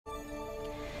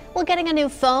Well, getting a new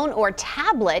phone or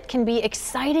tablet can be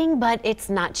exciting, but it's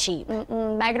not cheap.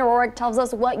 Megan O'Rourke tells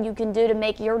us what you can do to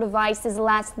make your devices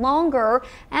last longer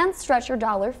and stretch your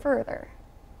dollar further.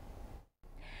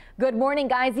 Good morning,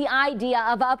 guys. The idea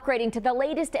of upgrading to the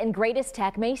latest and greatest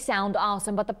tech may sound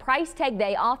awesome, but the price tag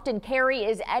they often carry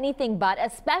is anything but,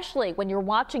 especially when you're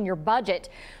watching your budget.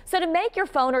 So to make your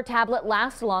phone or tablet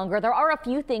last longer, there are a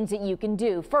few things that you can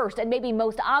do. First, and maybe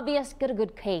most obvious, get a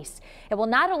good case. It will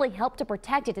not only help to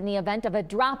protect it in the event of a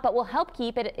drop, but will help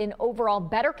keep it in overall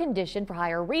better condition for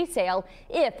higher resale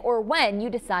if or when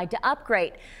you decide to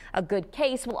upgrade. A good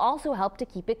case will also help to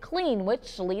keep it clean,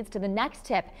 which leads to the next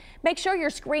tip. Make sure your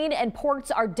screen and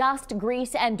ports are dust,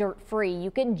 grease, and dirt free.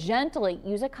 You can gently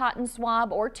use a cotton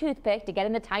swab or toothpick to get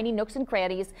in the tiny nooks and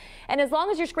crannies. And as long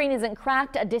as your screen isn't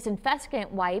cracked, a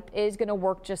disinfectant wipe is going to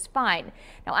work just fine.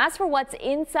 Now, as for what's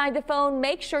inside the phone,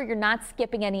 make sure you're not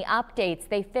skipping any updates.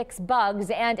 They fix bugs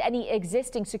and any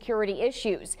existing security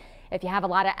issues. If you have a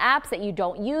lot of apps that you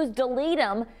don't use, delete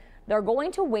them. They're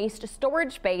going to waste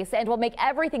storage space and will make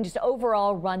everything just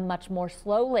overall run much more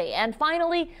slowly. And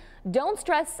finally, don't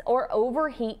stress or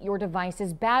overheat your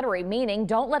device's battery, meaning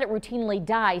don't let it routinely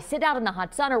die. Sit out in the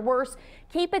hot sun, or worse,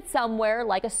 keep it somewhere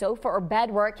like a sofa or bed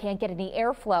where it can't get any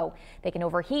airflow. They can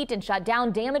overheat and shut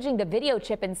down, damaging the video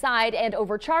chip inside, and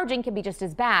overcharging can be just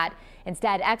as bad.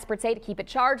 Instead, experts say to keep it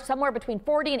charged somewhere between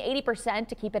 40 and 80%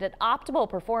 to keep it at optimal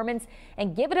performance,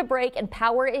 and give it a break and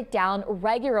power it down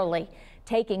regularly.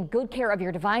 Taking good care of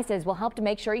your devices will help to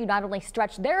make sure you not only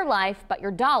stretch their life, but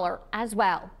your dollar as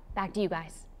well. Back to you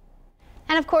guys.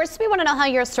 And of course, we want to know how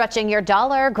you're stretching your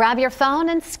dollar. Grab your phone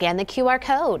and scan the QR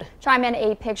code. Chime in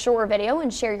a picture or video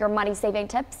and share your money saving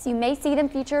tips. You may see them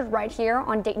featured right here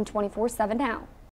on Dayton 24/7 now.